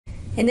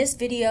In this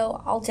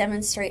video, I'll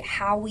demonstrate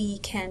how we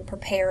can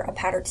prepare a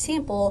powdered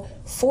sample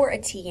for a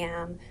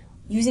TEM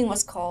using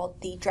what's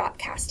called the drop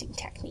casting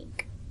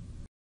technique.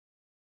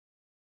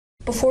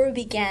 Before we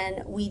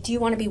begin, we do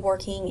want to be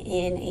working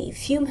in a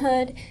fume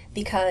hood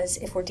because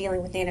if we're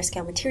dealing with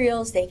nanoscale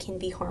materials, they can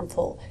be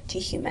harmful to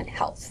human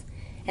health.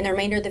 In the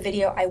remainder of the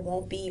video, I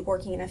won't be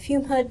working in a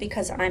fume hood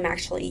because I'm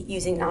actually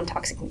using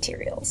non-toxic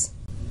materials.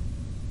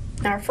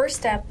 Now, our first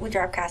step with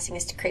drop casting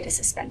is to create a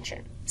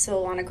suspension. So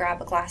we'll want to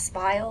grab a glass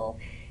vial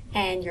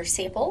and your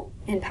sample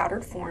in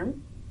powdered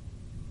form.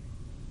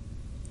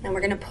 And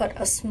we're going to put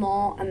a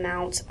small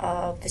amount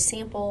of the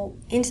sample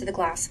into the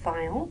glass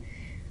vial.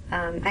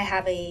 I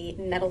have a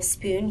metal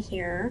spoon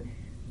here.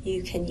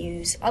 You can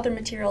use other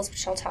materials,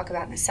 which I'll talk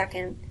about in a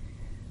second.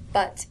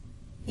 But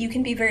you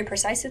can be very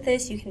precise with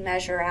this. You can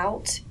measure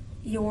out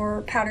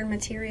your powdered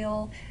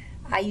material.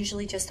 I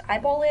usually just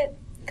eyeball it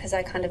because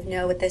I kind of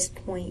know at this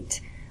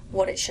point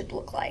what it should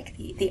look like,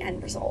 the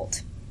end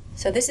result.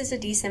 So this is a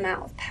decent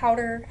amount of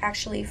powder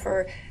actually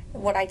for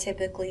what I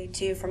typically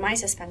do for my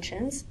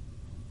suspensions.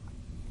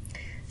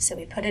 So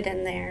we put it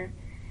in there.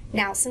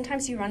 Now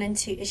sometimes you run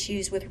into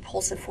issues with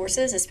repulsive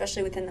forces,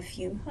 especially within the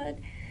fume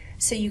hood.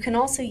 So you can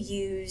also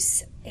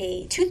use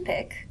a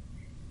toothpick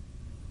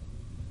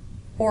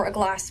or a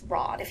glass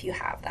rod if you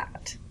have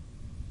that.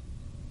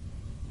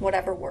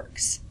 Whatever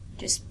works.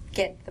 Just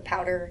get the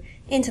powder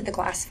into the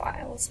glass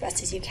vial as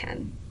best as you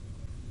can.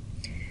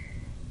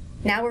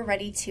 Now we're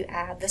ready to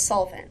add the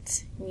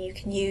solvent. You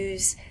can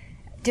use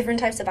different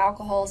types of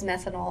alcohols,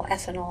 methanol,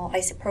 ethanol,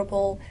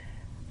 isopropyl.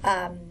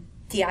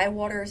 DI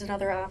water is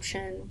another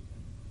option.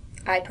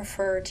 I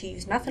prefer to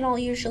use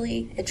methanol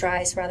usually. It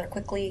dries rather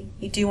quickly.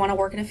 You do want to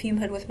work in a fume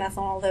hood with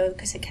methanol though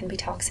because it can be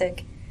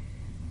toxic.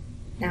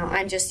 Now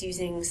I'm just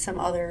using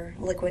some other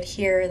liquid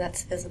here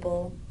that's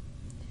visible.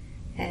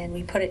 And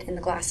we put it in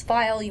the glass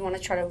vial. You want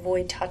to try to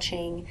avoid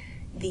touching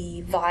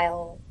the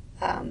vial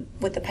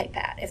with the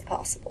pipette if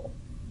possible.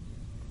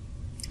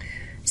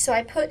 So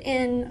I put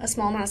in a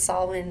small amount of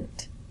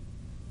solvent.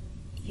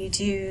 You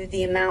do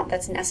the amount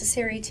that's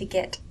necessary to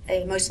get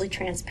a mostly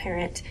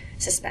transparent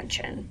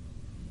suspension.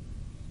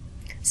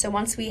 So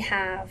once we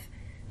have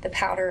the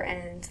powder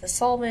and the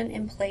solvent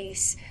in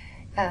place,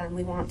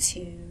 we want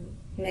to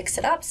mix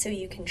it up so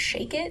you can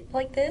shake it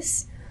like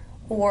this,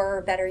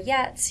 or better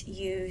yet,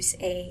 use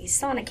a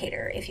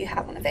sonicator if you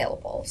have one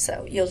available.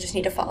 So you'll just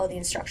need to follow the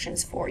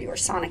instructions for your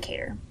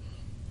sonicator.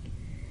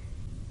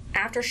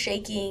 After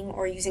shaking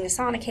or using a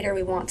sonicator,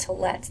 we want to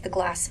let the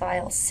glass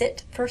vial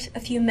sit for a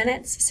few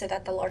minutes so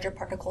that the larger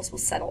particles will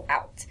settle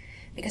out.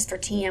 Because for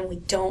TEM, we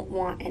don't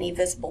want any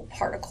visible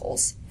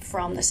particles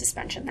from the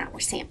suspension that we're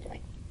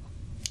sampling.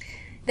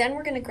 Then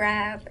we're going to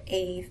grab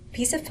a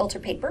piece of filter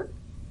paper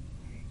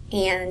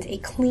and a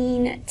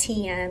clean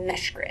TEM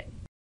mesh grid.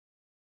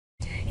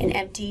 An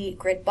empty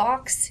grid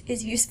box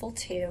is useful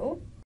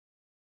too.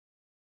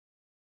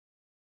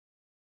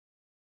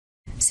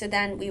 So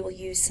then we will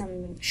use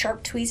some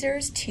sharp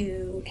tweezers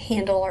to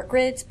handle our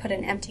grids, put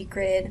an empty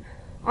grid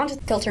onto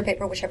the filter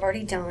paper, which I've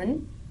already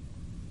done.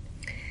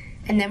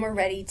 And then we're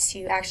ready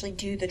to actually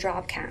do the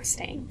drop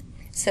casting.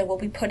 So we'll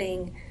be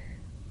putting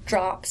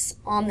drops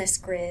on this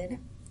grid.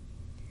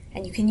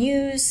 And you can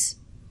use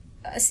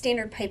a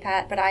standard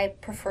pipette, but I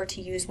prefer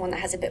to use one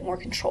that has a bit more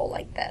control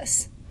like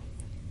this.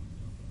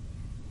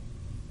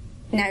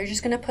 Now you're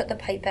just going to put the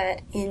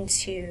pipette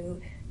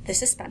into the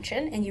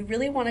suspension, and you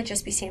really want to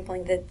just be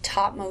sampling the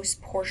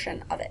topmost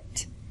portion of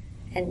it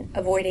and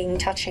avoiding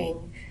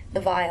touching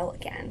the vial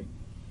again.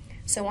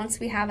 So once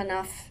we have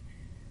enough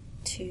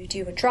to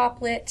do a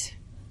droplet,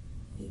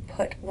 we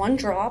put one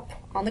drop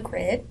on the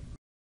grid.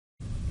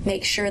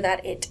 Make sure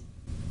that it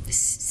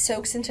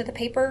soaks into the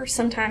paper.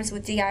 Sometimes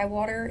with DI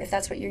water, if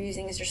that's what you're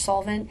using as your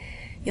solvent,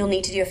 you'll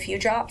need to do a few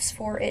drops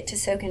for it to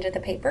soak into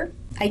the paper.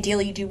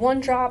 Ideally, you do one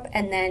drop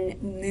and then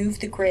move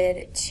the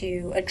grid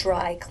to a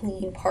dry,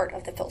 clean part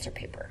of the filter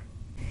paper.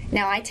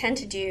 Now, I tend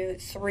to do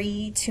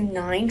 3 to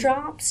 9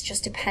 drops,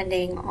 just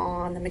depending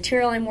on the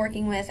material I'm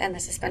working with and the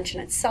suspension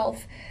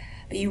itself.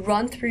 But you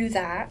run through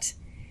that,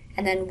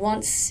 and then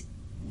once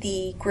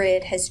the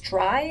grid has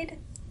dried,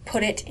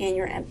 put it in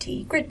your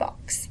empty grid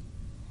box.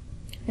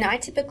 Now, I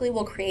typically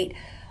will create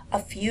a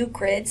few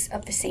grids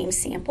of the same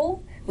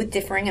sample with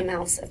differing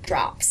amounts of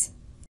drops.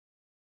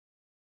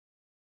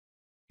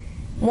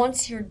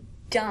 Once you're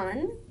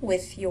done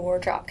with your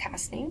drop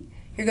casting,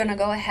 you're going to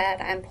go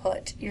ahead and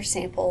put your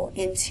sample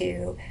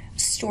into a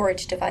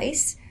storage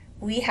device.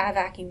 We have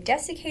vacuum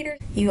desiccators.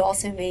 You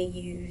also may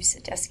use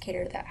a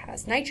desiccator that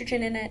has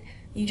nitrogen in it.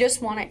 You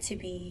just want it to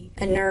be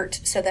inert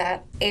so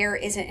that air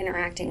isn't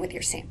interacting with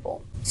your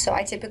sample. So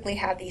I typically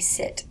have these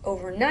sit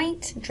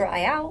overnight,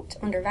 dry out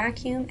under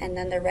vacuum, and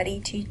then they're ready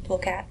to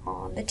look at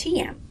on the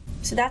TEM.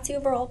 So that's the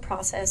overall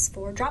process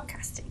for drop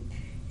casting.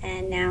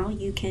 And now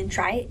you can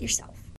try it yourself.